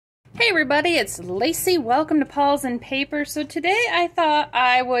everybody, it's Lacey. Welcome to Paws and Paper. So today I thought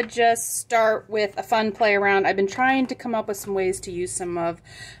I would just start with a fun play around. I've been trying to come up with some ways to use some of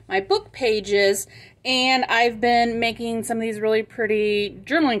my book pages, and I've been making some of these really pretty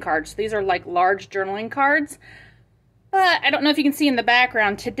journaling cards. These are like large journaling cards, but I don't know if you can see in the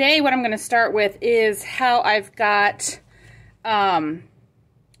background. Today what I'm going to start with is how I've got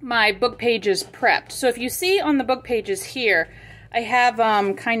my book pages prepped. So if you see on the book pages here, I have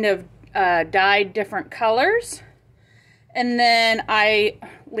kind of dyed different colors, and then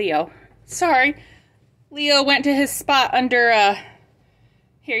Leo went to his spot under,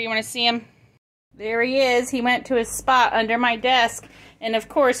 here, you want to see him? There he is. He went to his spot under my desk, and of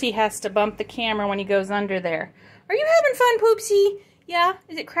course he has to bump the camera when he goes under there. Are you having fun, Poopsie? Yeah?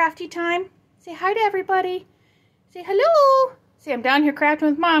 Is it crafty time? Say hi to everybody. Say hello. Say I'm down here crafting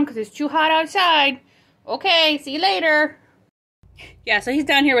with Mom because it's too hot outside. Okay, see you later. Yeah, so he's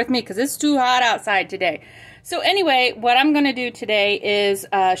down here with me because it's too hot outside today. So anyway, what I'm going to do today is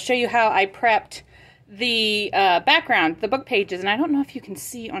show you how I prepped the background, the book pages. And I don't know if you can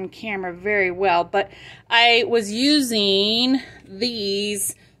see on camera very well, but I was using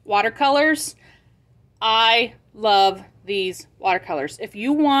these watercolors. I love these watercolors. If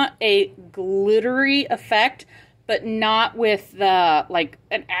you want a glittery effect, but not with the, like,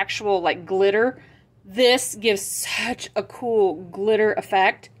 an actual, like, glitter, this gives such a cool glitter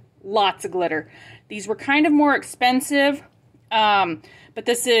effect. Lots of glitter. These were kind of more expensive, but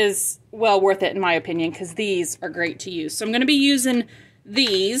this is well worth it in my opinion because these are great to use. So I'm going to be using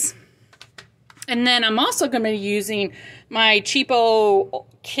these, and then I'm also going to be using my cheapo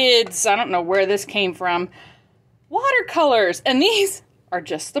kids, I don't know where this came from, watercolors, and these are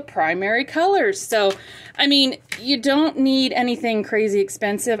just the primary colors. So, I mean, you don't need anything crazy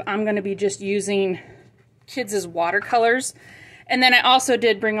expensive. I'm going to be just using kids' watercolors. And then I also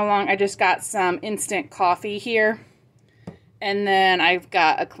did bring along, I just got some instant coffee here. And then I've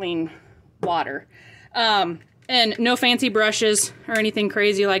got a clean water. And no fancy brushes or anything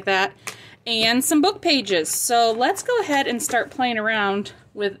crazy like that. And some book pages. So let's go ahead and start playing around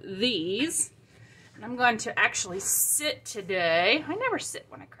with these. And I'm going to actually sit today. I never sit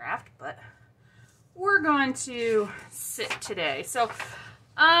when I craft, but we're going to sit today. So,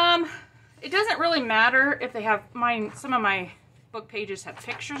 it doesn't really matter if they have some of my book pages have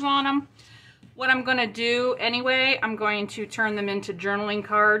pictures on them. What I'm going to do anyway, I'm going to turn them into journaling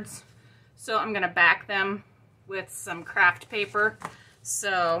cards. So I'm going to back them with some craft paper.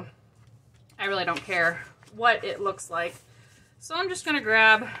 So I really don't care what it looks like. So I'm just going to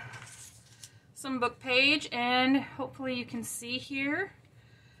grab some book page, and hopefully you can see here.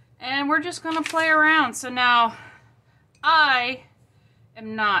 And we're just going to play around. So now I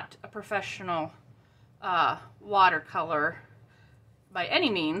am not a professional watercolor by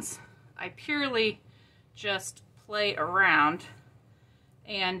any means. I purely just play around,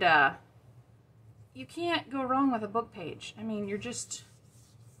 and you can't go wrong with a book page. I mean, you're just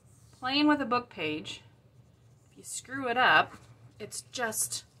playing with a book page. If you screw it up, it's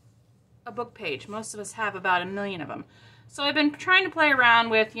just a book page. Most of us have about 1 million of them. So I've been trying to play around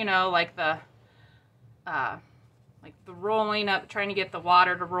with, you know, like the rolling up, trying to get the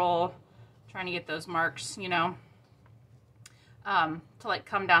water to roll, trying to get those marks, you know, to like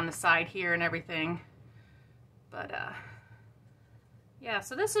come down the side here and everything. But yeah,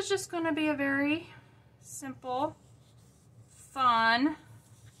 so this is just going to be a very simple, fun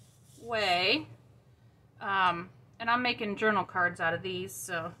way. And I'm making journal cards out of these,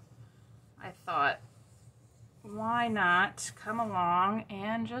 so I thought, why not come along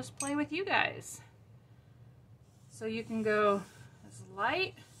and just play with you guys? So you can go as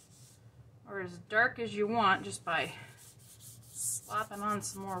light or as dark as you want just by slopping on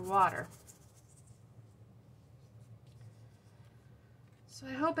some more water. So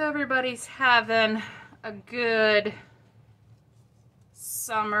I hope everybody's having a good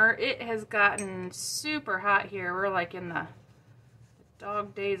summer. It has gotten super hot here. We're like in the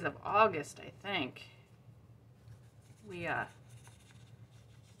dog days of August, I think.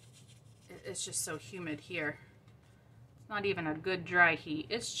 It's just so humid here. It's not even a good dry heat.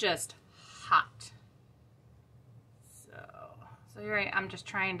 It's just hot. So here I'm just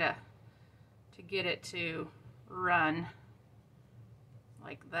trying to get it to run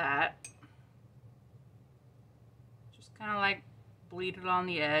like that. Just kind of like bleed it on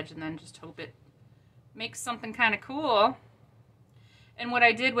the edge, and then just hope it makes something kind of cool. And what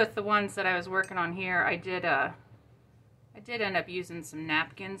I did with the ones that I was working on here, I did end up using some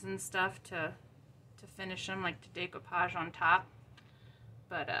napkins and stuff to finish them, like to decoupage on top.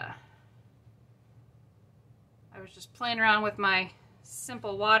 But I was just playing around with my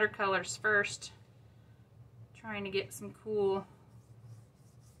simple watercolors first. Trying to get some cool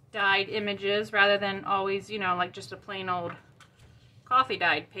dyed images rather than always, you know, like just a plain old coffee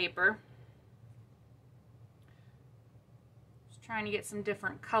dyed paper. Just trying to get some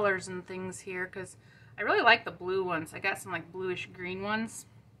different colors and things here because I really like the blue ones. I got some like bluish green ones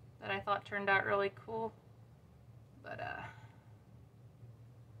that I thought turned out really cool. But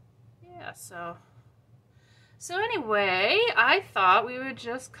yeah, so anyway, I thought we would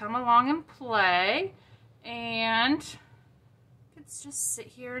just come along and play, and let's just sit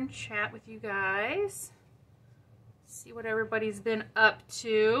here and chat with you guys, see what everybody's been up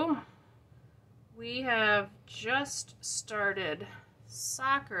to. We have just started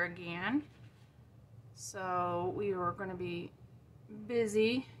soccer again, so we are going to be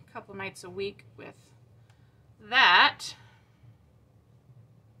busy a couple nights a week with that.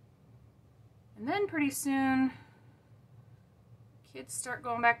 And then pretty soon, kids start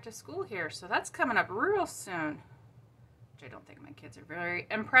going back to school here, so that's coming up real soon, which I don't think my kids are very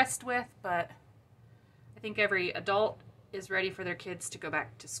impressed with, but I think every adult is ready for their kids to go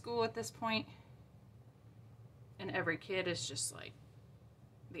back to school at this point, and every kid is just like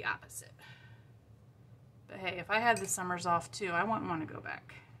the opposite. But hey, if I had the summers off too, I wouldn't want to go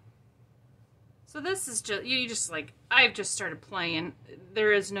back. So this is just, I've just started playing.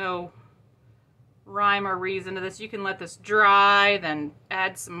 There is no rhyme or reason to this. You can let this dry, then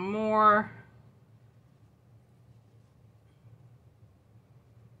add some more.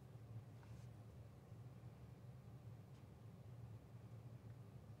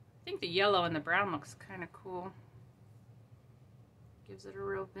 I think the yellow and the brown looks kind of cool. Gives it a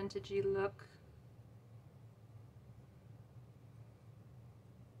real vintagey look.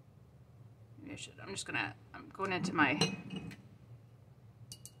 Maybe I should, I'm going into my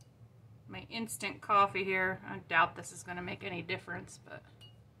instant coffee here. I doubt this is going to make any difference, but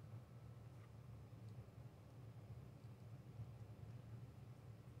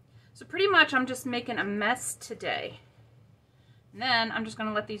so pretty much I'm just making a mess today. And then I'm just going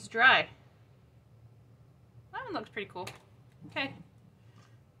to let these dry. That one looks pretty cool. Okay.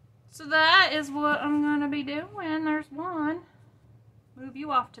 So that is what I'm going to be doing. There's one. Move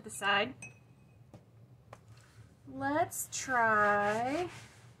you off to the side. Let's try.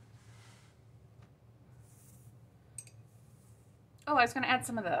 Oh, I was going to add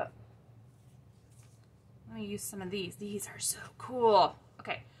some of the, let me use some of these. These are so cool.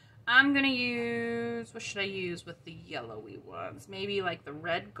 Okay, I'm going to use, what should I use with the yellowy ones? Maybe like the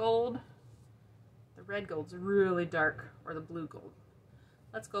red gold. The red gold's really dark, or the blue gold.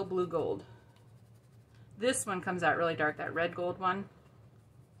 Let's go blue gold. This one comes out really dark, that red gold one.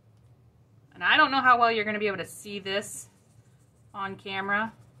 And I don't know how well you're going to be able to see this on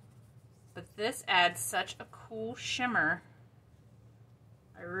camera, but this adds such a cool shimmer.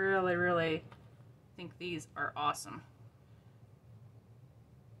 I really, really think these are awesome.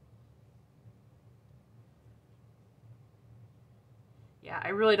 Yeah, I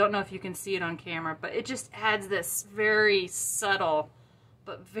really don't know if you can see it on camera, but it just adds this very subtle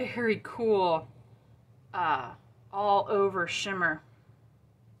but very cool all over shimmer.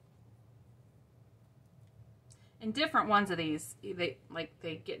 And different ones of these,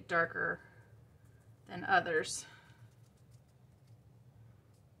 they get darker than others.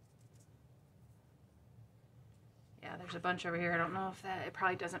 Yeah, there's a bunch over here. I don't know if it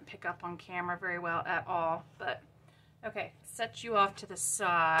probably doesn't pick up on camera very well at all, but okay, set you off to the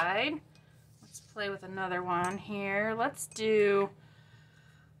side. Let's play with another one here. Let's go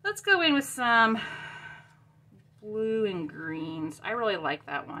in with some blue and greens. I really like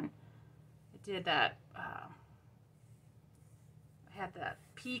that one. I did that, I had that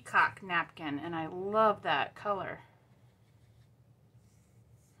peacock napkin, and I love that color.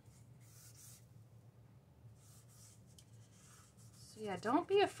 So yeah, don't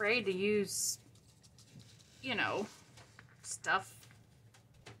be afraid to use, you know, stuff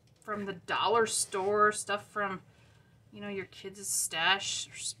from the dollar store, stuff from, you know, your kids' stash,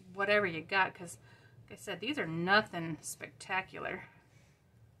 whatever you got, because like I said, these are nothing spectacular,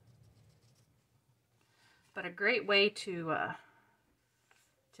 but a great way to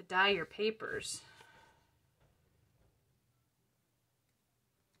dye your papers.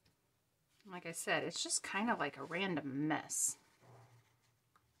 Like I said, it's just kind of like a random mess.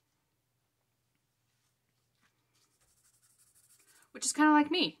 Which is kind of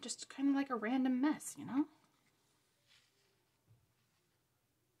like me, just kind of like a random mess, you know?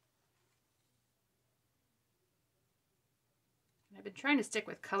 And I've been trying to stick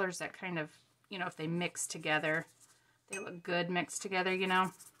with colors that kind of, you know, if they mix together, they look good mixed together, you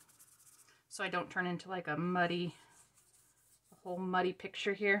know? So I don't turn into like a muddy, whole muddy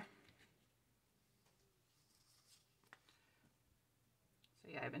picture here. So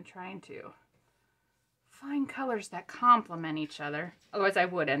yeah, I've been trying to find colors that complement each other. Otherwise I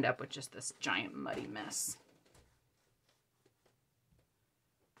would end up with just this giant muddy mess.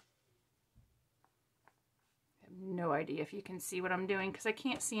 I have no idea if you can see what I'm doing because I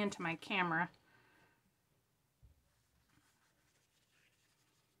can't see into my camera.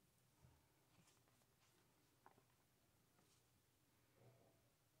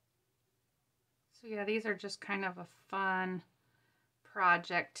 So yeah, these are just kind of a fun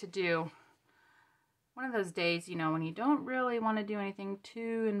project to do. One of those days, you know, when you don't really want to do anything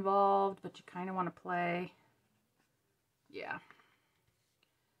too involved, but you kind of want to play. Yeah,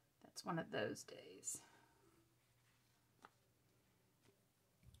 that's one of those days.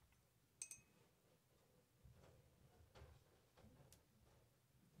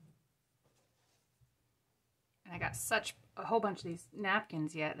 And I got such a whole bunch of these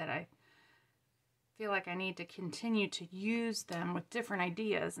napkins yet that I feel like I need to continue to use them with different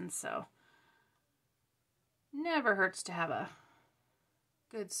ideas, and so never hurts to have a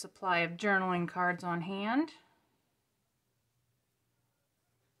good supply of journaling cards on hand.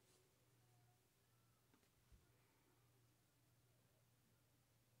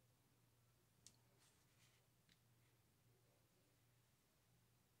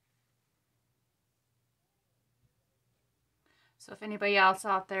 So if anybody else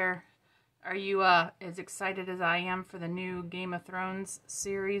out there, are you as excited as I am for the new Game of Thrones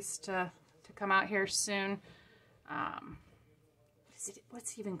series to come out here soon?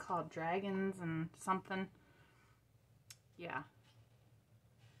 What's it even called? Dragons and something? Yeah.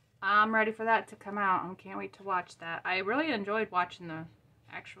 I'm ready for that to come out. I can't wait to watch that. I really enjoyed watching the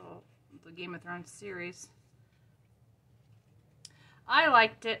Game of Thrones series. I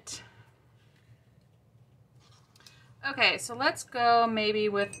liked it. Okay, so let's go maybe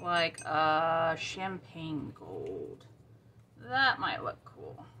with like a champagne gold. That might look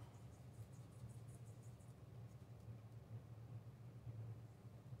cool.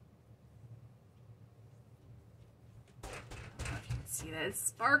 I don't know if you can see that. It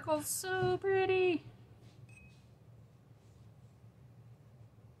sparkles so pretty.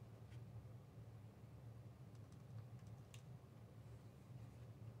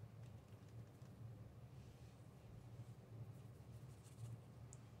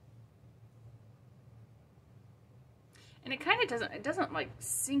 And it kind of doesn't like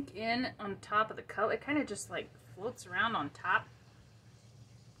sink in on top of the color. It kind of just like floats around on top.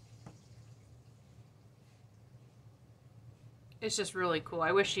 It's just really cool.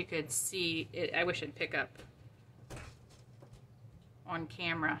 I wish you could see it. I wish it'd pick up on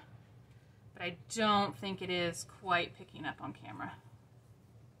camera, but I don't think it is quite picking up on camera.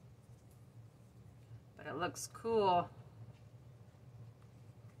 But it looks cool.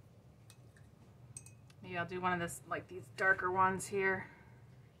 Maybe I'll do one of this, like these darker ones here.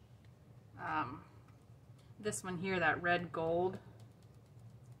 This one here, that red gold.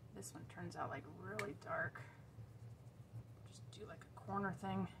 This one turns out like really dark. Just do like a corner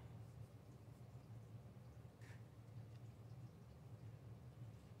thing.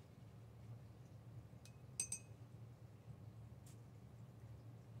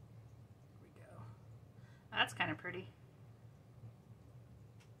 Here we go. That's kind of pretty.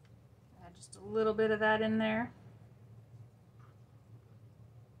 Add just a little bit of that in there.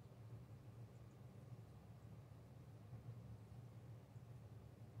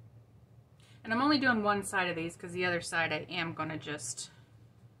 And I'm only doing one side of these because the other side I am going to just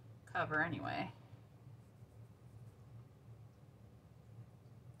cover anyway.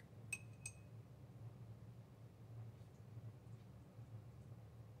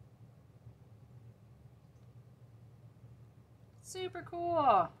 Super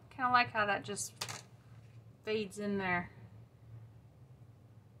cool. Kind of like how that just fades in there.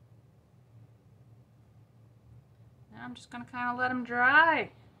 Now I'm just going to kind of let them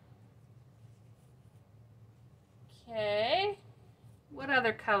dry. Okay, what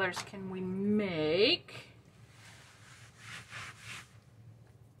other colors can we make?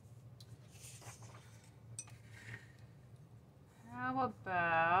 How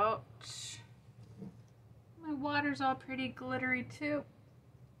about, my water's all pretty glittery too.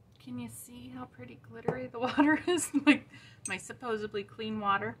 Can you see how pretty glittery the water is? Like my supposedly clean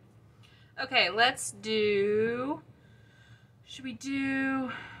water. Okay, let's do, should we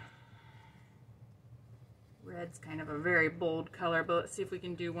do, red's kind of a very bold color, but let's see if we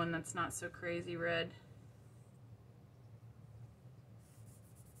can do one that's not so crazy red.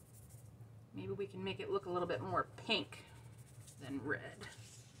 Maybe we can make it look a little bit more pink than red.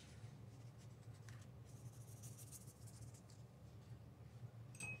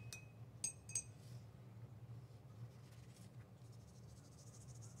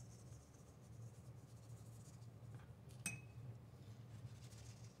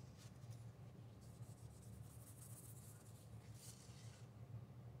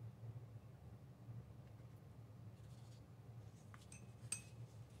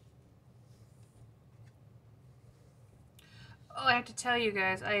 I have to tell you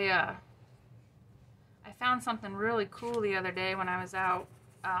guys, I found something really cool the other day when I was out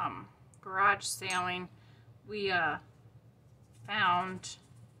garage sailing. We found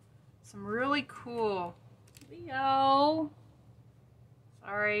some really cool, Leo,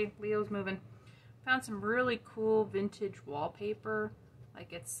 sorry, Leo's moving. Found some really cool vintage wallpaper.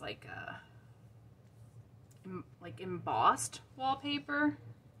 Like it's like embossed wallpaper.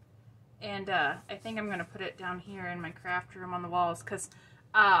 And I think I'm gonna put it down here in my craft room on the walls, because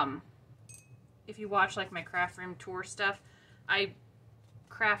if you watch like my craft room tour stuff, I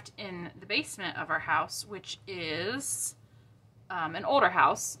craft in the basement of our house, which is an older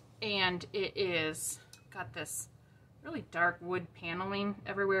house, and it is got this really dark wood paneling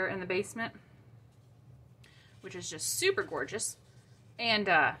everywhere in the basement, which is just super gorgeous. And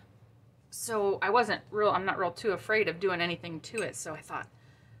so I'm not real too afraid of doing anything to it, so I thought,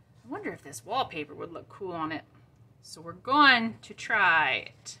 I wonder if this wallpaper would look cool on it. So we're going to try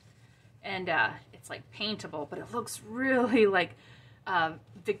it. And it's like paintable, but it looks really like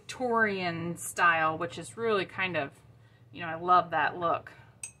Victorian style, which is really kind of, you know, I love that look.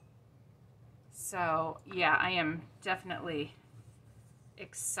 So yeah, I am definitely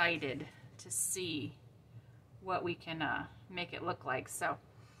excited to see what we can make it look like. So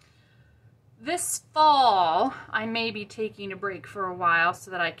this fall, I may be taking a break for a while so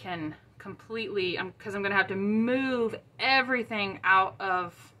that I can completely, because I'm going to have to move everything out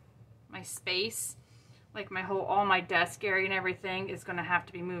of my space. Like all my desk area and everything is going to have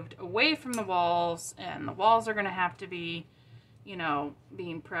to be moved away from the walls, and the walls are going to have to be, you know,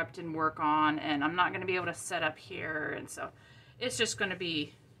 being prepped and work on, and I'm not going to be able to set up here, and so it's just going to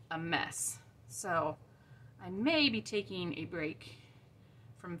be a mess. So I may be taking a break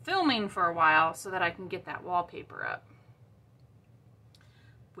from filming for a while so that I can get that wallpaper up,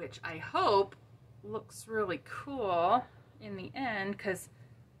 which I hope looks really cool in the end, because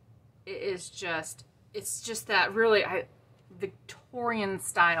it's just that really Victorian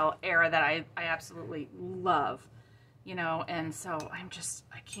style era that I absolutely love, you know. And so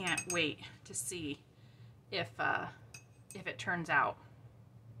I can't wait to see if it turns out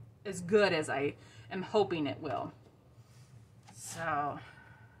as good as I am hoping it will. So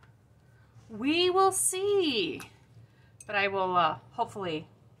we will see, but I will hopefully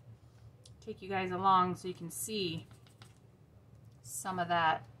take you guys along so you can see some of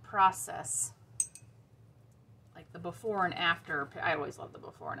that process, like the before and after. I always love the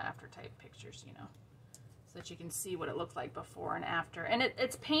before and after type pictures, you know, so that you can see what it looks like before and after. And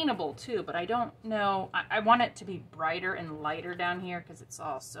it's paintable too, but I don't know, I want it to be brighter and lighter down here because it's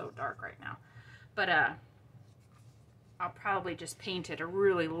all so dark right now. But I'll probably just paint it a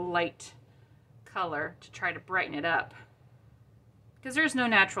really light color to try to brighten it up, because there's no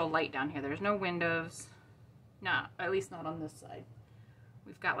natural light down here. There's no windows, no, at least not on this side.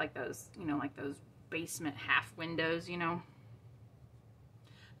 We've got like those, you know, like those basement half windows, you know,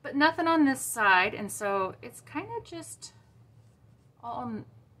 but nothing on this side. And so it's kind of just all,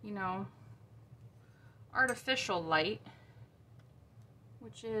 you know, artificial light,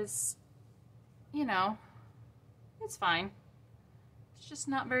 which is, you know, it's fine. It's just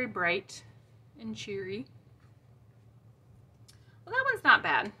not very bright and cheery. Well, that one's not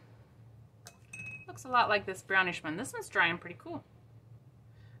bad. Looks a lot like this brownish one. This one's drying pretty cool.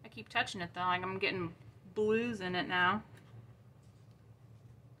 I keep touching it though, like I'm getting blues in it now.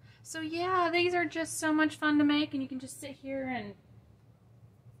 So yeah, these are just so much fun to make, and you can just sit here and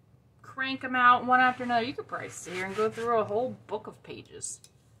crank them out one after another. You could probably sit here and go through a whole book of pages.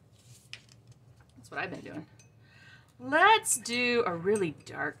 That's what I've been doing. Let's do a really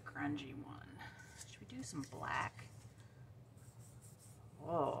dark, grungy one. Should we do some black?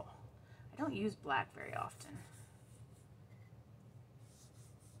 Oh, I don't use black very often.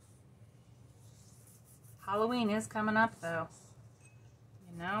 Halloween is coming up though,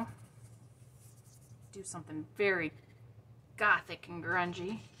 you know? Do something very gothic and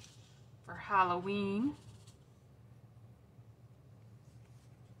grungy for Halloween.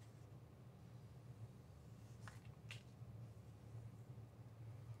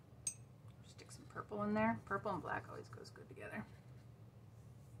 Stick some purple in there. Purple and black always goes good together.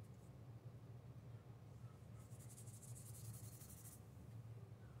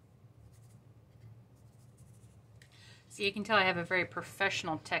 See, you can tell I have a very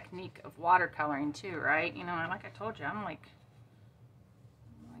professional technique of watercoloring too, right? You know, like I told you, I'm like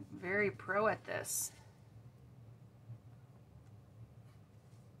very pro at this.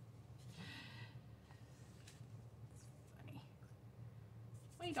 Funny.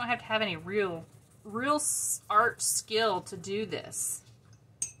 Well, you don't have to have any real art skill to do this.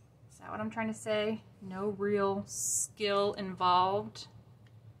 So that what I'm trying to say? No real skill involved.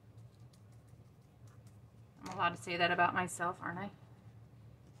 I'm allowed to say that about myself, aren't I?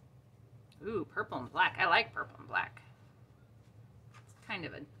 Ooh, purple and black. I like purple and black. It's kind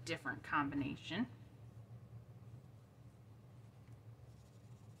of a different combination.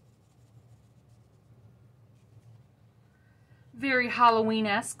 Very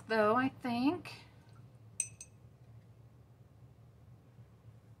Halloween-esque, though, I think.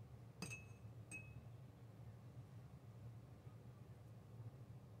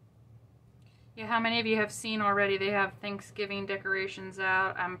 Yeah, how many of you have seen already they have Thanksgiving decorations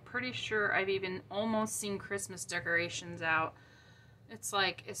out? I'm pretty sure I've even almost seen Christmas decorations out. It's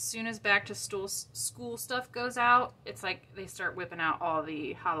like as soon as back to school stuff goes out, it's like they start whipping out all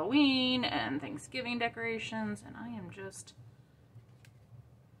the Halloween and Thanksgiving decorations, and I am just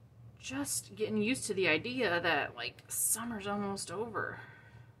getting used to the idea that like summer's almost over.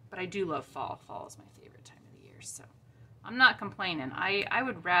 But I do love fall. Fall is my favorite time of the year, so I'm not complaining. I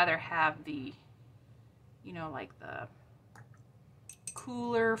would rather have the, you know, like the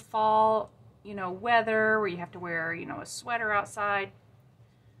cooler fall, you know, weather where you have to wear, you know, a sweater outside.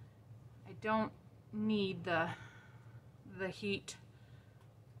 I don't need the heat.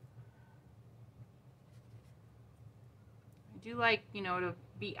 I do like, you know, to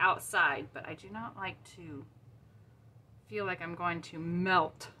be outside, but I do not like to feel like I'm going to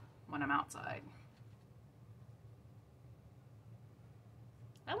melt when I'm outside.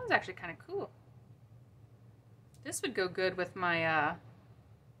 That one's actually kind of cool. This would go good with my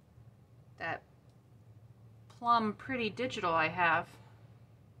that plum pretty digital I have.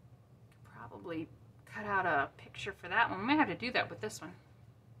 Could probably cut out a picture for that one. We might have to do that with this one.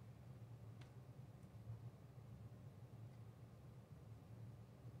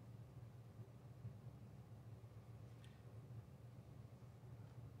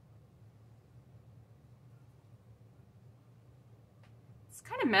 It's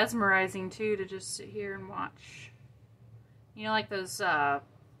kind of mesmerizing too to just sit here and watch. You know, like those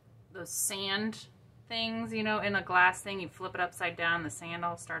sand things, you know, in a glass thing, you flip it upside down, the sand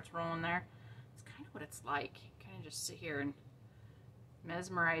all starts rolling there. It's kind of what it's like. You kind of just sit here and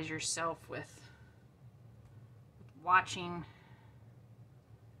mesmerize yourself with watching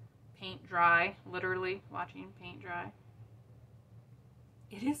paint dry, literally watching paint dry.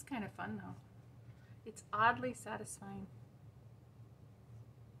 It is kind of fun though. It's oddly satisfying.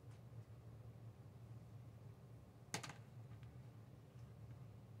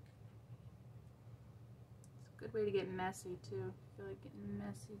 Good way to get messy too. I feel like getting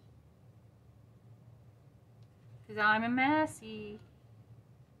messy. Because I'm a messy.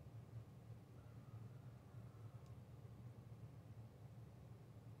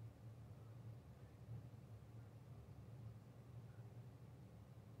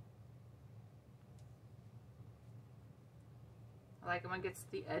 I like it when it gets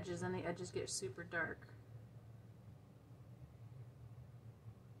to the edges and the edges get super dark.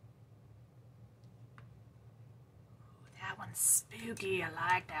 That one's spooky. I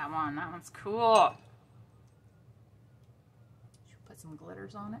like that one. That one's cool. Should we put some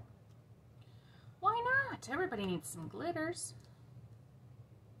glitters on it? Why not? Everybody needs some glitters.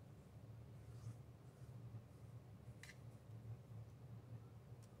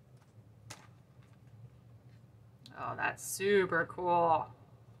 Oh, that's super cool.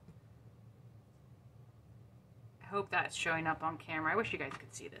 I hope that's showing up on camera. I wish you guys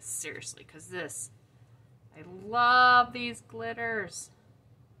could see this, seriously, because this, I love these glitters.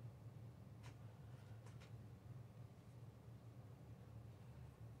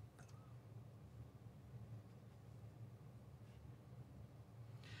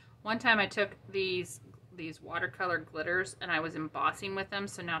 One time I took these watercolor glitters and I was embossing with them,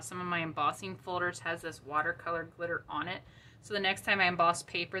 so now some of my embossing folders has this watercolor glitter on it. So the next time I embossed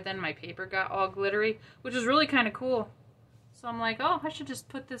paper, then my paper got all glittery, which is really kind of cool. So I'm like, oh, I should just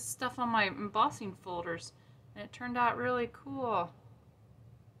put this stuff on my embossing folders. And it turned out really cool.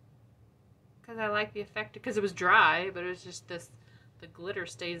 Because I like the effect, because it was dry, but it was just this, the glitter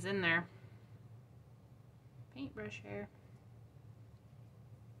stays in there. Paintbrush hair.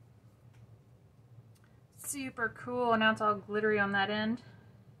 Super cool. Now it's all glittery on that end.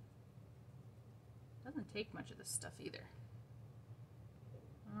 Doesn't take much of this stuff either.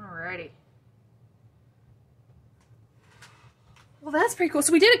 Alrighty. Well, that's pretty cool.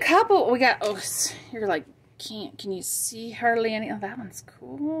 So we did a couple. We got, oh, you're like, can you see hardly any? Oh, that one's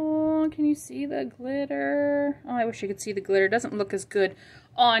cool. Can you see the glitter? Oh, I wish you could see the glitter. It doesn't look as good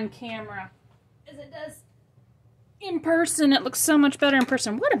on camera as it does in person. It looks so much better in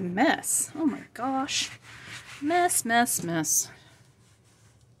person. What a mess. Oh my gosh. Mess, mess, mess.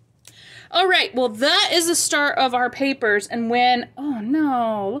 All right, well, that is the start of our papers. And when, oh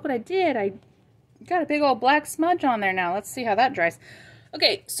no, look what I did. I got a big old black smudge on there now. Let's see how that dries.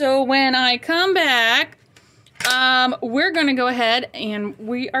 Okay, so when I come back, we're going to go ahead and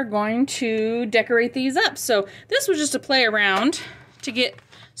we are going to decorate these up. So this was just a play around to get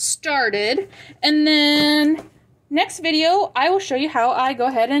started. And then next video, I will show you how I go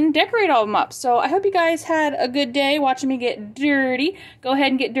ahead and decorate all of them up. So I hope you guys had a good day watching me get dirty. Go ahead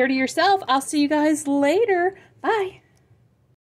and get dirty yourself. I'll see you guys later. Bye.